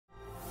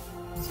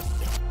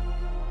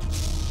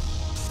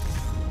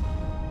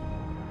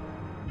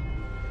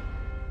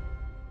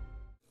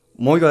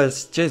Moi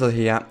guys, Jason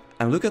here,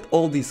 and look at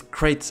all these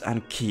crates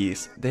and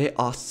keys. There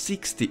are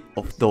 60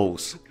 of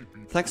those.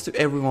 Thanks to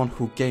everyone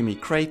who gave me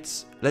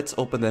crates. Let's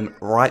open them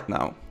right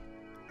now.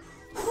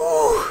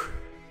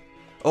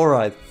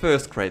 Alright,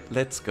 first crate,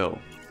 let's go.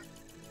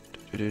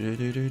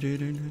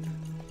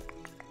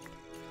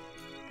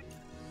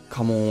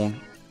 Come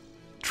on.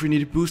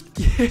 Trinity boost,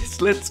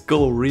 yes, let's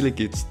go, really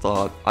good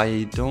start.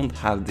 I don't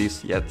have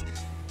this yet,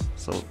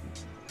 so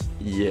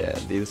yeah,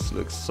 this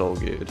looks so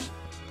good.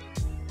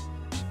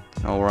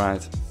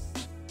 Alright,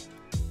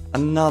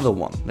 another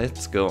one,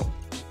 let's go.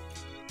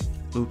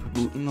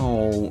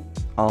 No,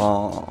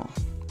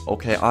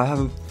 okay, I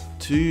have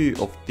 2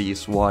 of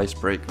these wise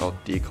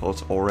breakout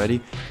decals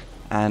already,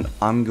 and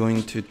I'm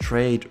going to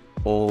trade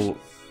all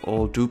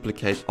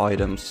duplicate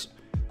items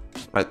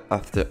right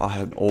after I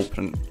have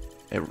opened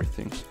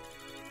everything.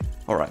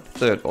 Alright,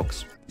 third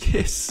box.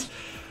 Yes!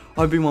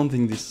 I've been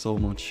wanting this so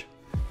much.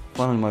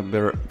 Finally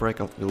my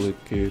breakout will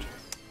look good.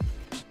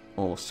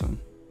 Awesome.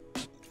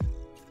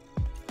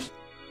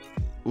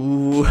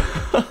 Ooh.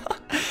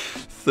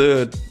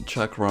 Third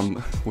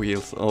chakram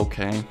wheels,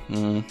 okay.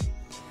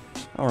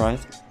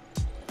 Alright.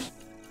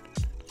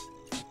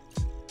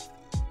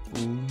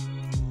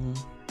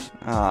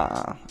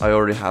 I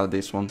already have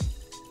this one.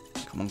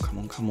 Come on, come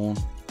on, come on.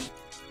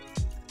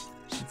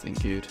 Something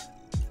good.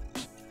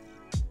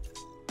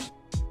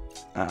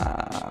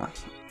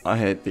 I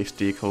hate this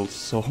decal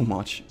so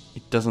much.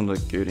 It doesn't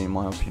look good in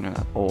my opinion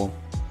at all.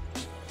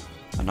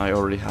 And I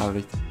already have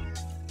it.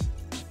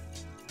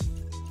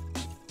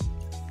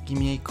 Give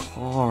me a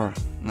car.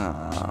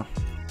 Nah.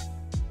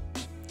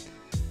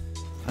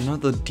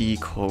 Another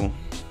decal.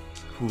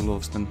 Who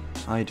loves them?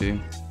 I do.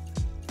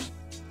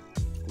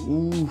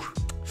 Ooh.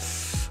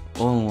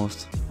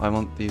 Almost. I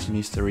want these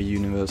mystery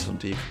universal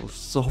decals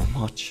so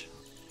much.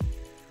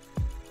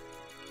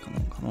 Come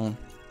on, come on.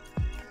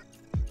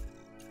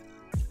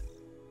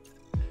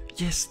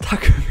 Yes,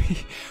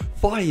 Takumi!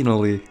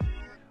 Finally!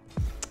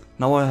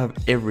 Now I have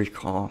every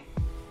car.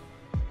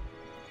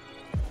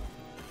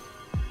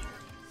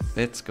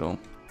 Let's go.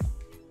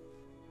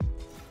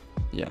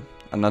 Yeah,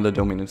 another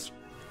Dominus.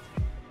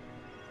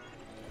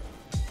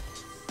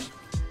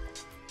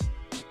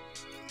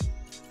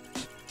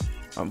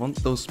 I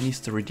want those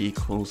mystery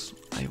decals.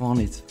 I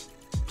want it.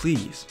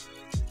 Please.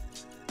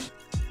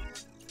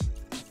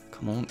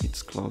 Come on,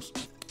 it's close.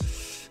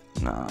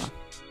 Nah.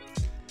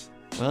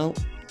 Well,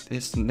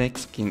 this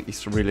next skin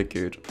is really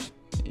good.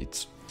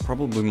 It's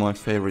probably my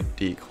favorite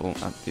decal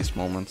at this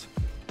moment.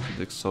 It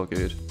looks so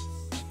good.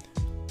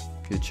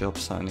 Good job,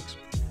 Cynix.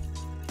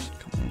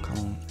 Come on, come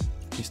on.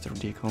 Mr.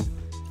 Decal.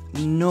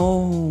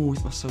 No,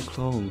 it was so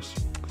close.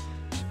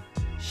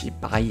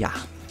 Shibaya.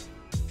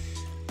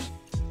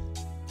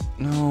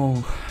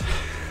 No.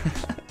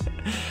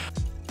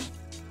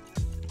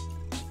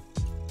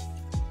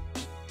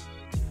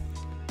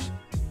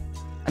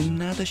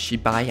 Another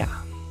Shibaya.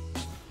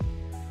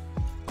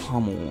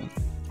 Come on.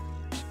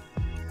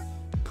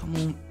 Come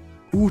on.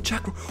 Ooh,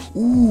 chakra.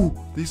 Ooh,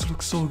 these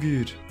look so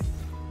good.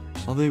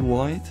 Are they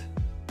white?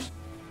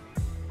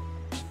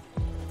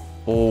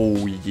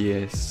 Oh,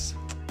 yes.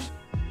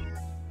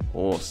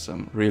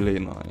 Awesome. Really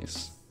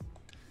nice.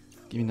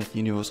 Give me that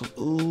universal.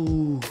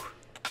 Ooh.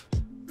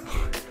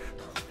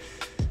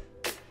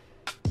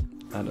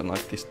 I don't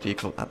like this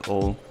decal at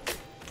all.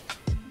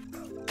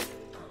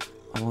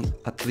 I want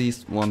at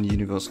least one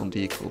universal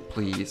decal,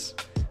 please.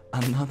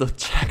 Another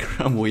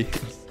chakram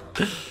wheels.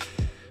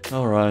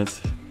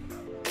 Alright.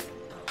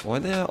 Why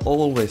they are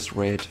always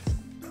red?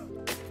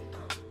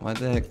 Why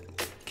there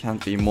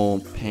can't be more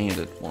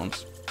painted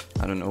ones?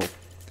 I don't know.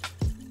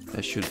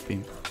 There should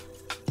be.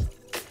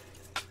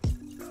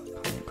 Come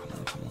on, come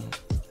on, come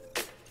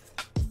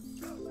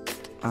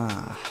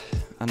on.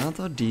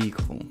 Another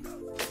decal.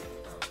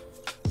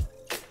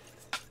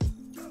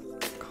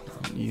 Come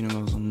on,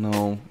 universal,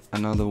 no.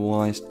 Another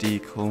wise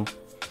decal.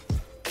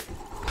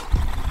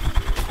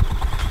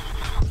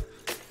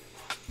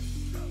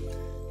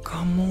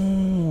 Come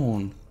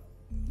on!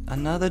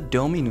 Another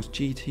Dominus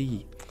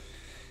GT.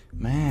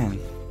 Man.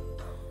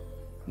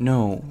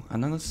 No,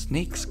 another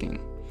snake skin.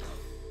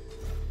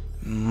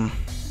 Come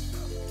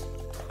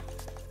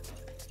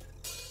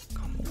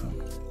on.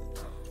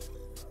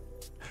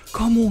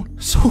 Come on!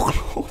 So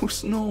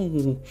close!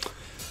 No!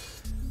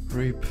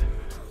 Rip.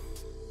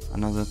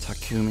 Another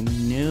Takumi.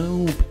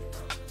 Nope.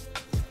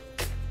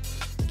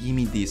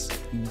 Gimme this.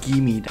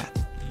 Gimme that.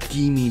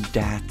 Gimme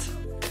that.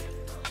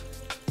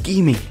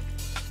 Gimme.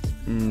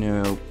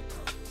 Nope.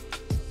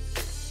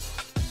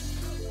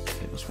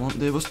 There was one,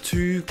 there was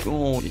 2.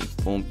 Oh, it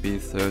won't be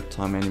third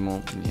time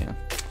anymore. Yeah.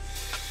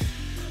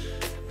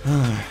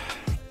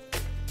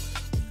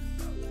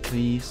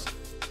 Please.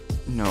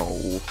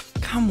 No.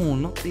 Come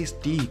on, not these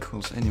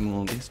decals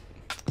anymore. This.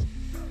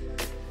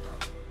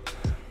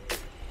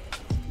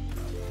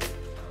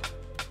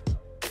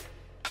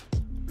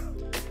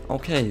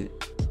 Okay,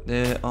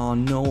 there are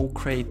no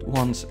crate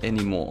 1s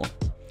anymore.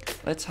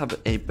 Let's have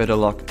a better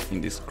luck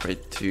in this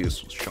crate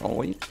 2s, shall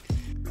we?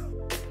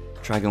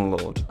 Dragon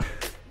Lord.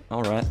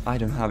 Alright, I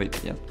don't have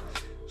it yet.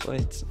 So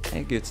it's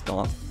a good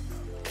start.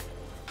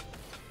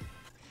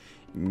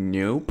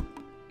 Nope.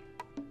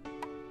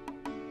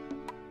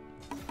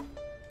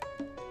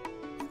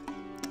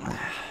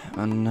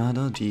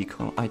 Another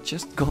decal. I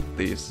just got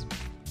this.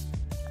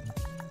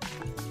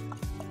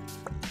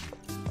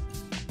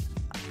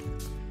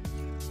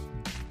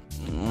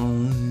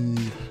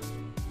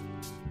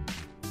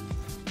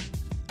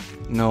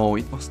 No,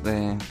 it was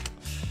the...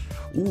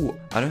 Ooh,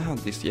 I don't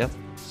have this yet,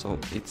 so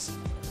it's...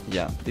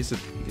 Yeah, this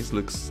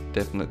looks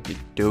definitely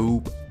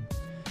dope.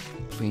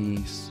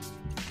 Please.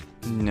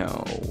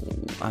 No,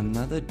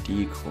 another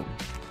decal.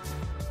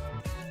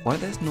 Why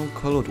there's no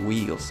colored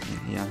wheels in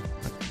here,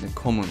 like the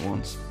common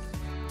ones?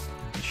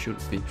 It should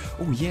be.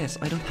 Oh yes,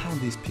 I don't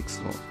have this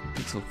pixel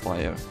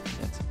fire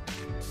yet.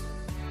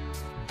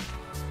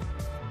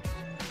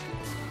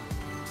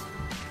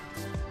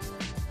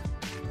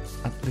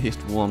 At least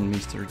one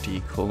Mr.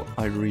 Decal.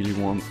 I really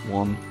want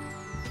one.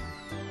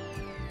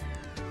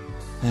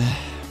 Come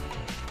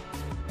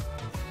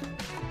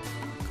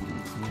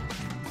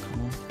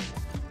on.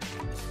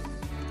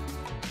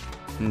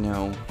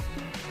 No.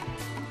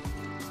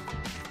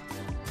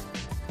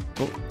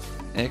 Oh,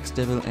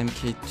 X-Devil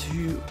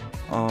MK2,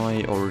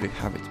 I already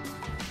have it.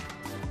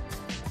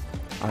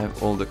 I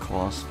have all the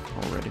cars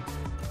already.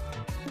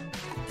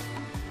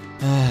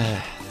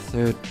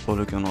 Third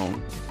polygonal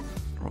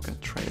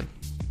rocket trail.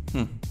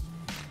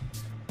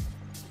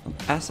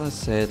 As I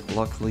said,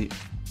 luckily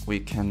we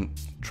can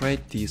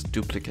trade these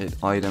duplicate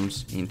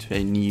items into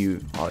a new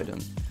item.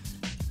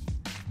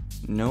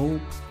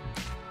 Nope.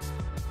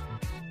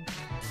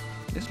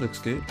 This looks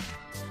good.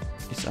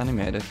 It's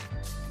animated.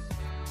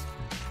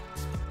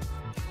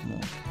 Come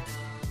on.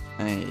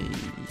 Hey.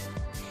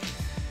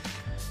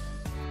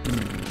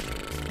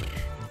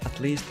 At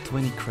least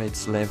 20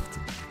 crates left.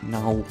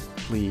 Now,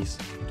 please.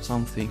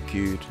 Something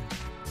good.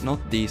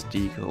 Not these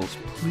decals,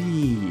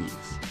 please.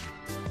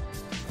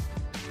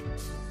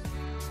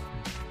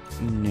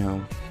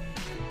 No.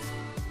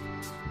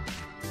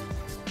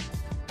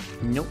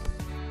 Nope.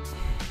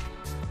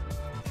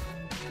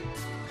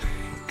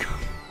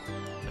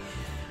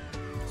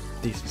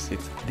 This is it.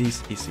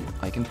 This is it.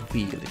 I can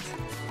feel it.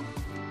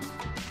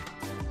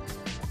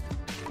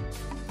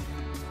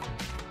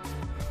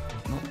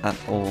 Not at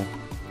all.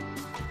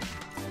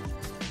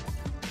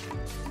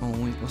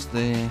 Oh, it was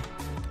there.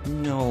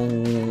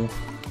 No.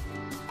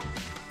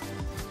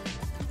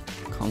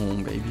 Come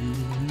on, baby.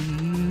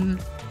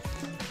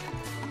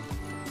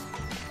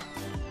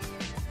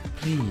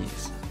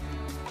 Please.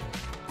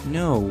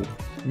 No.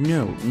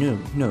 No, no,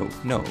 no,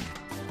 no.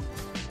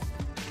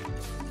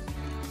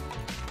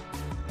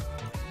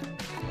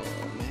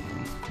 Oh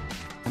man.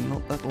 And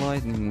not that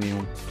lightning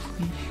wheel.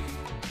 Please.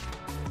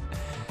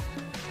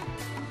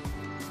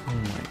 Oh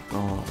my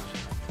god.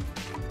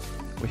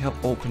 We have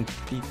opened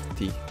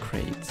 50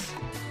 crates.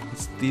 And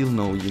still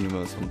no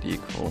universal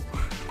decal.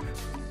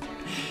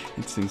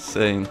 It's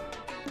insane.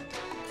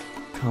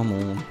 Come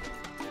on.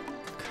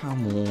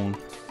 Come on.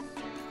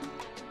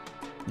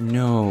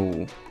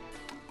 No.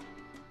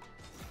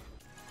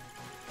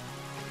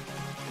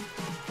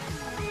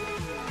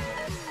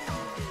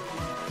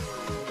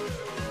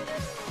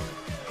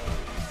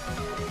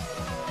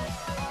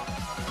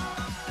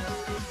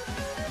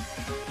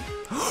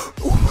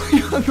 Oh my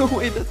god, no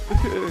way, that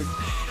worked.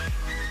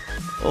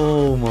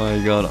 Oh my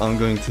god, I'm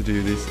going to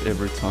do this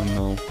every time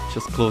now.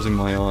 Just closing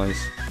my eyes.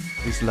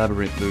 This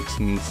labyrinth looks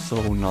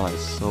so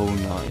nice, so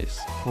nice.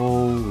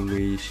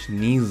 Holy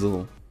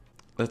schnizzle.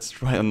 Let's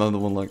try another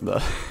one like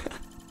that.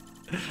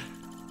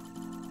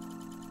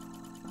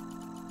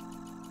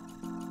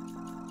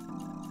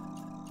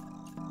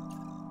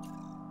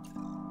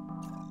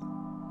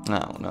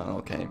 No,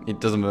 okay.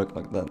 It doesn't work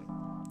like that.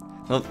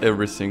 Not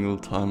every single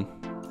time.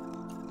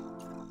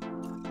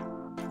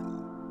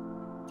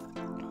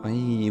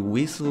 Hey,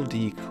 whistle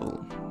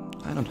decal.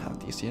 I don't have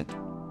this yet.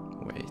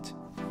 Wait.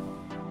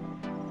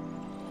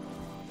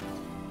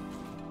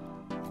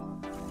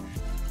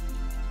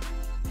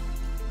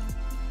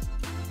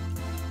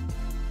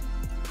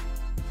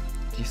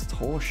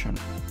 Distortion.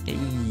 Hey.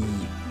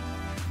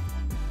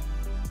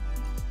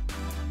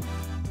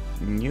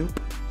 Nope.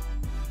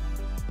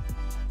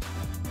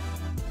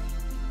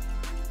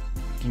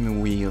 Give me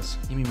wheels.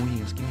 Give me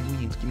wheels. Give me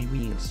wheels. Give me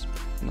wheels.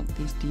 Not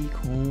these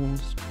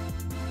decals.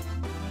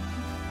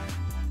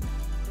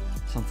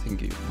 Something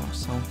good. Oh,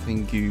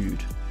 something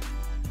good.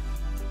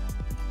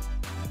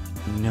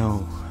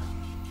 No.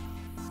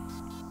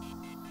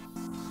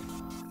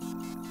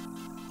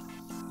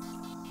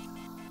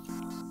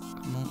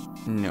 Come on.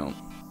 No.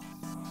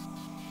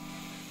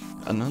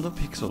 Another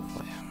pixel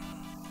fire.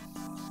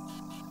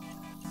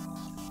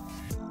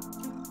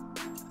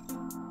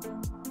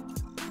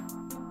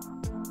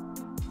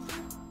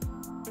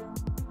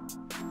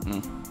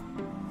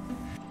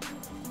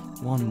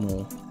 One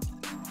more.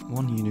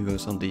 One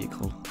universal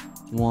decal.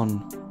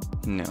 One.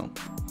 No.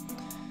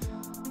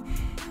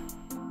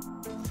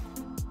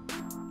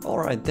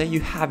 Alright, there you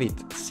have it.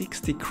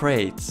 60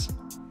 crates.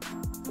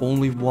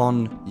 Only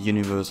one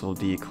universal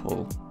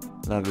decal.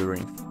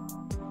 Labyrinth.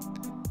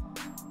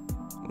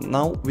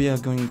 now we are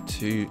going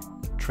to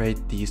trade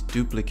these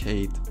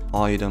duplicate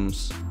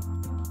items.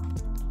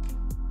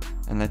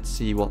 And let's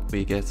see what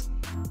we get.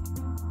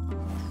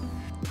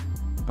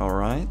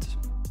 Alright.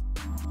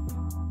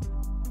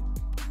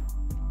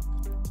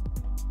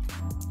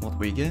 What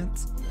we get?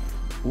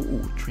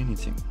 Ooh,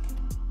 Trinity.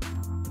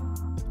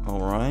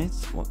 Alright,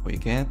 what we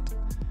get?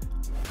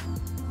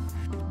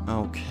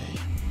 Okay.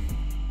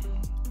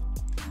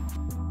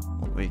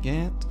 What we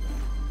get?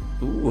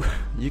 Ooh,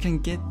 you can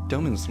get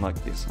domains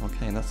like this.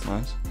 Okay, that's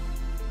nice.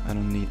 I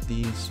don't need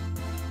these.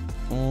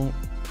 All.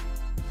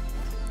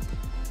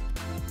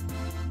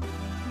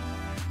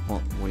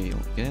 What we'll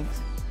get?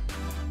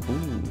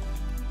 Ooh.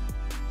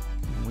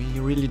 We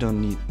really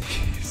don't need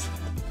these.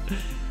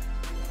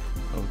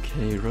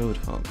 Okay,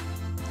 Roadhog.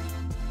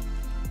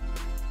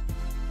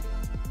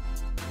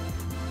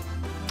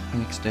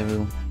 Next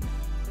devil.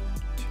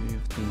 2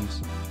 of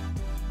these.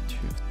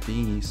 2 of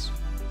these.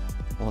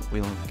 What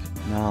will I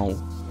get now?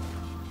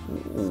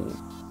 Ooh.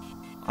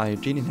 I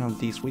didn't have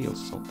these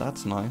wheels, so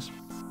that's nice.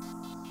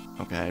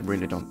 Okay, I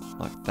really don't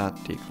like that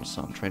decal,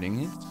 so I'm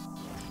trading it.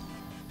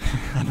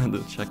 Another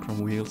chakram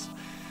wheels.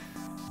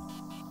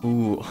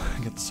 Ooh,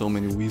 I got so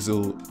many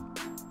weasel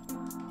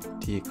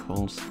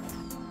decals.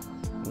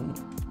 Ooh.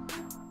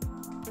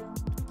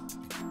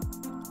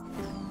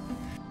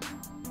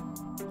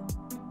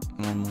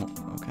 One more.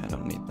 Okay, I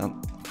don't need that.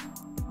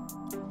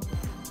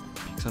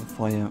 Pixel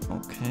fire.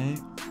 Okay.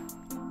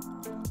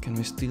 Can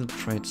we still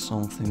trade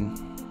something?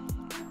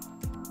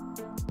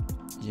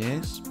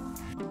 Yes.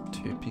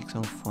 2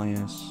 pixel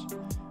fires.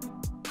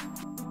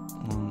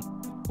 One.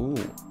 Ooh.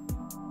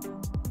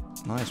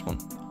 Nice one.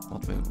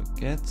 What will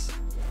we get?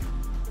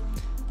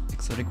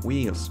 Exotic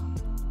wheels.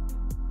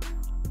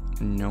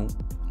 No.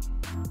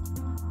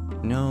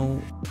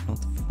 No,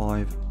 not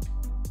 5.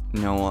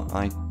 No,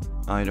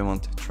 I don't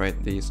want to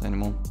trade these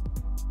anymore.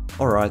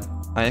 Alright,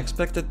 I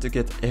expected to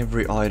get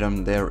every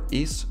item there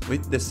is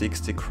with the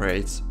 60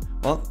 crates,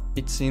 but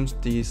it seems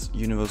these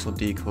universal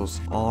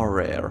decals are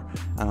rare,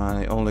 and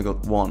I only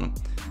got 1.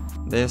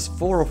 There's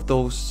 4 of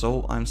those,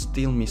 so I'm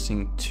still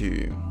missing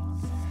 2.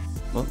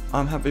 But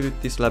I'm happy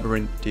with this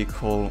labyrinth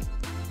decal.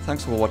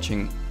 Thanks for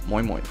watching,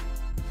 moi moi!